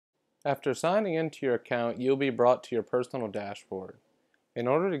After signing into your account, you'll be brought to your personal dashboard. In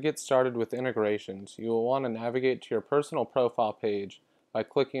order to get started with integrations, you will want to navigate to your personal profile page by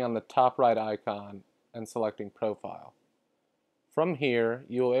clicking on the top right icon and selecting Profile. From here,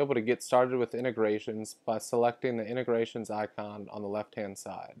 you will be able to get started with integrations by selecting the integrations icon on the left-hand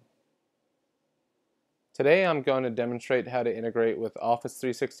side. Today I'm going to demonstrate how to integrate with Office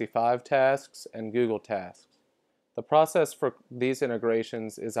 365 tasks and Google Tasks. The process for these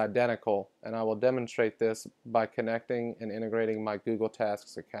integrations is identical, and I will demonstrate this by connecting and integrating my Google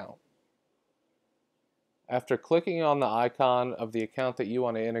Tasks account. After clicking on the icon of the account that you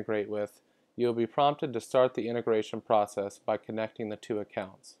want to integrate with, you will be prompted to start the integration process by connecting the two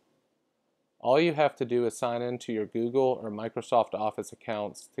accounts. All you have to do is sign in to your Google or Microsoft Office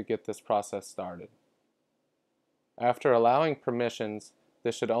accounts to get this process started. After allowing permissions,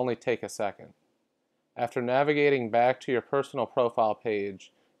 this should only take a second. After navigating back to your personal profile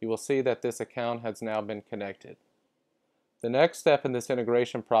page, you will see that this account has now been connected. The next step in this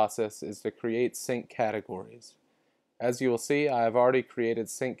integration process is to create sync categories. As you will see, I have already created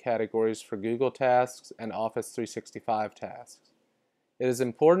sync categories for Google Tasks and Office 365 tasks. It is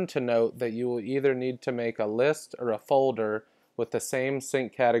important to note that you will either need to make a list or a folder with the same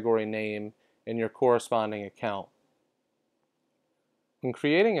sync category name in your corresponding account. When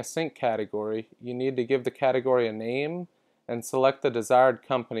creating a sync category, you need to give the category a name and select the desired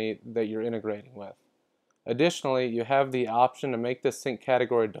company that you're integrating with. Additionally, you have the option to make this sync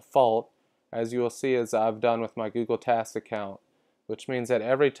category default, as you will see as I've done with my Google Tasks account, which means that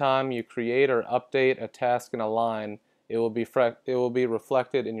every time you create or update a task in a line, it will be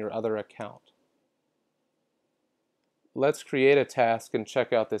reflected in your other account. Let's create a task and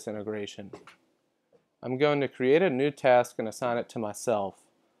check out this integration. I'm going to create a new task and assign it to myself.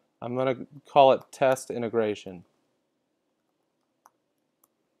 I'm going to call it Test Integration.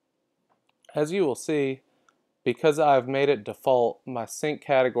 As you will see, because I've made it default, my sync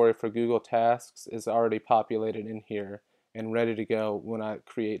category for Google Tasks is already populated in here and ready to go when I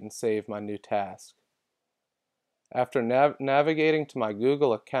create and save my new task. After navigating to my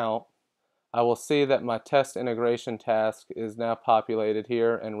Google account, I will see that my Test Integration task is now populated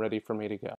here and ready for me to go.